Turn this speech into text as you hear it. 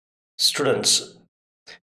Students,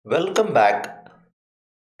 welcome back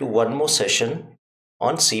to one more session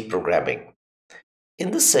on C programming. In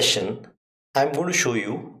this session, I'm going to show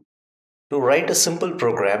you to write a simple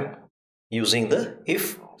program using the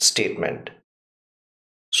if statement.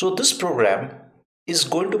 So this program is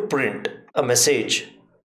going to print a message.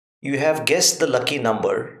 You have guessed the lucky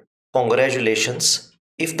number. Congratulations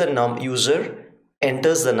if the user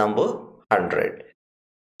enters the number 100.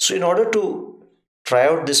 So in order to try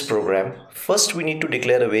out this program, first we need to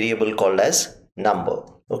declare a variable called as number.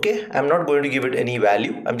 Okay, I'm not going to give it any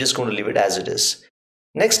value. I'm just going to leave it as it is.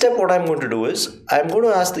 Next step, what I'm going to do is I'm going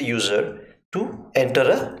to ask the user to enter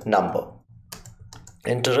a number.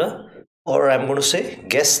 Or I'm going to say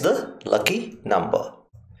guess the lucky number.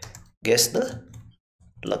 Guess the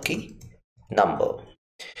lucky number.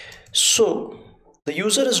 So the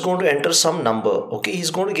user is going to enter some number. Okay,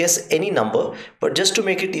 he's going to guess any number, but just to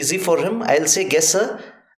make it easy for him, I'll say guess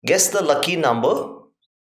the lucky number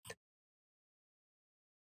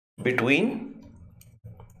between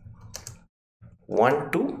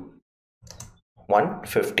 1 to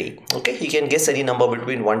 150. Okay, he can guess any number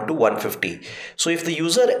between 1 to 150. So if the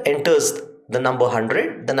user enters the number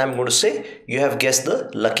 100, then I'm going to say you have guessed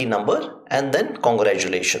the lucky number and then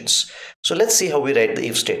congratulations. So let's see how we write the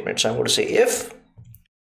if statement. So I'm going to say if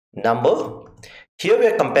number, here we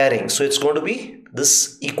are comparing, so it's going to be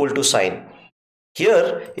this equal to sign.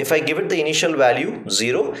 Here if I give it the initial value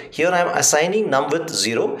 0, here I am assigning num with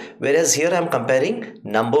 0, whereas here I am comparing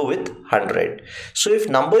number with 100. So if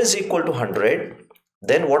number is equal to 100,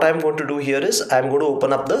 then what I'm going to do here is I'm going to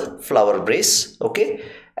open up the flower brace, okay,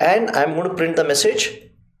 and I'm going to print the message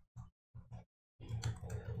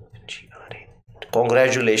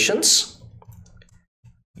congratulations,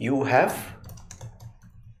 you have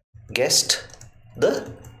guessed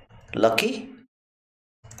the lucky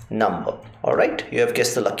number. All right, you have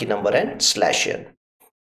guessed the lucky number and /n.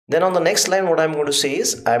 Then on the next line, what I'm going to say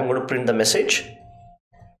is I'm going to print the message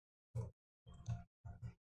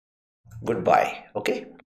goodbye. Okay,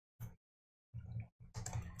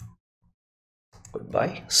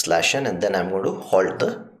 goodbye /n, and then I'm going to halt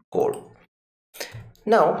the code.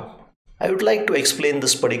 Now I would like to explain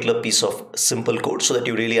this particular piece of simple code so that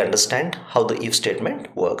you really understand how the if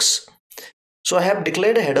statement works. So I have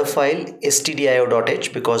declared a header file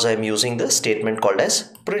stdio.h because I'm using the statement called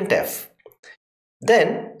as printf.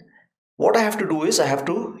 Then what I have to do is I have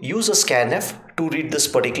to use a scanf to read this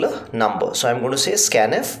particular number. So I'm going to say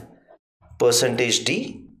scanf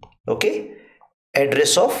 %d, okay,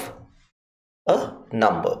 address of a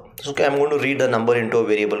number. So okay, I'm going to read a number into a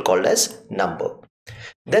variable called as number.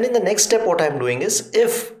 Then in the next step, what I'm doing is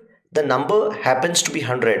if the number happens to be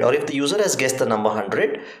 100, or if the user has guessed the number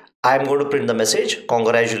 100, I'm going to print the message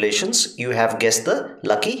congratulations, you have guessed the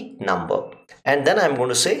lucky number, and then I'm going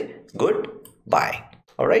to say goodbye.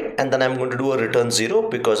 All right, and then I'm going to do a return 0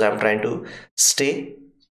 because I'm trying to stay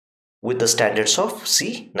with the standards of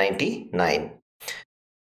C99.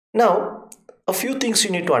 Now a few things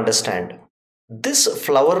you need to understand. This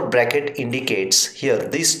flower bracket indicates here,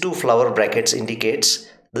 these two flower brackets indicates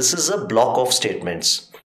this is a block of statements.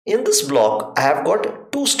 In this block I have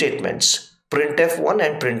got two statements, printf1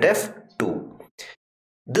 and printf2.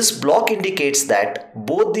 This block indicates that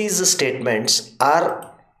both these statements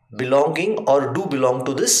are belonging or do belong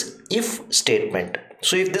to this if statement.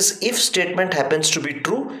 So if this if statement happens to be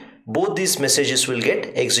true, both these messages will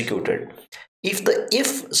get executed. If the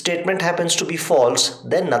if statement happens to be false,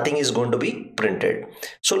 then nothing is going to be printed.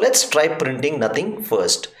 So let's try printing nothing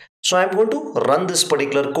first. So I'm going to run this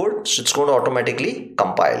particular code. So it's going to automatically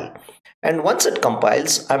compile. And once it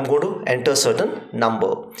compiles, I'm going to enter certain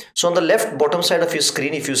number. So on the left bottom side of your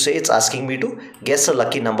screen, if you say, it's asking me to guess a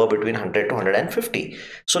lucky number between 100 to 150.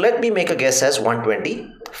 So let me make a guess as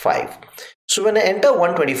 125. So when I enter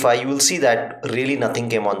 125, you will see that really nothing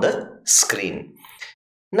came on the screen.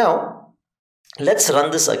 Now let's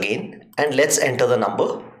run this again and let's enter the number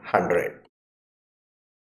 100.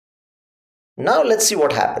 Now let's see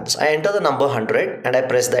what happens. I enter the number 100 and I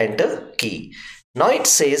press the enter key. Now it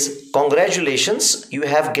says congratulations, you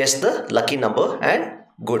have guessed the lucky number and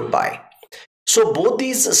goodbye. So both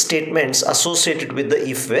these statements associated with the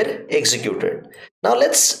if were executed. Now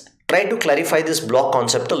let's try to clarify this block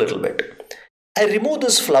concept a little bit. I remove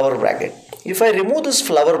this flower bracket. If I remove this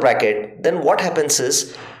flower bracket, then what happens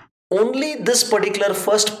is only this particular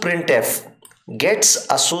first printf gets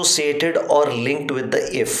associated or linked with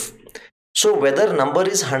the if. So whether number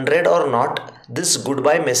is 100 or not, this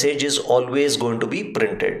goodbye message is always going to be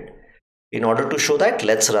printed. In order to show that,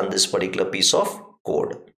 let's run this particular piece of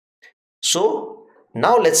code. So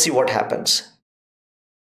now let's see what happens.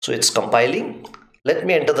 So it's compiling. Let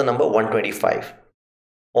me enter the number 125.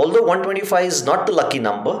 Although 125 is not the lucky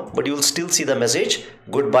number, but you will still see the message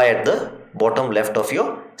goodbye at the bottom left of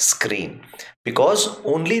your screen, because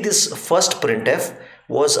only this first printf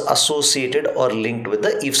was associated or linked with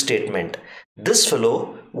the if statement. This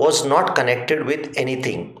fellow was not connected with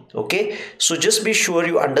anything. Okay, so just be sure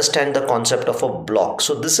you understand the concept of a block.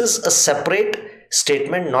 So this is a separate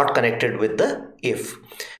statement not connected with the if.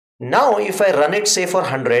 Now if I run it, say for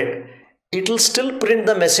 100, it will still print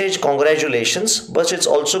the message congratulations, but it's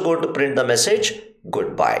also going to print the message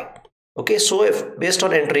goodbye. Okay, so if based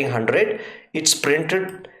on entering 100, it's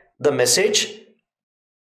printed the message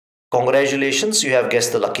congratulations, you have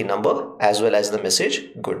guessed the lucky number, as well as the message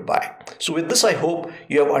goodbye. So with this, I hope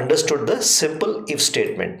you have understood the simple if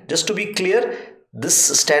statement. Just to be clear, this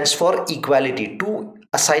stands for equality. Two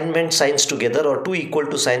assignment signs together or two equal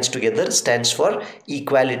to signs together stands for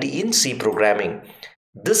equality in C programming.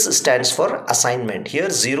 This stands for assignment. Here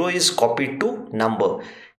 0 is copied to number,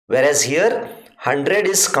 whereas here 100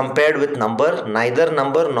 is compared with number. Neither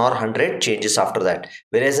number nor 100 changes after that,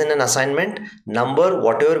 whereas in an assignment, number,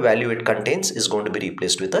 whatever value it contains, is going to be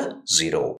replaced with a 0.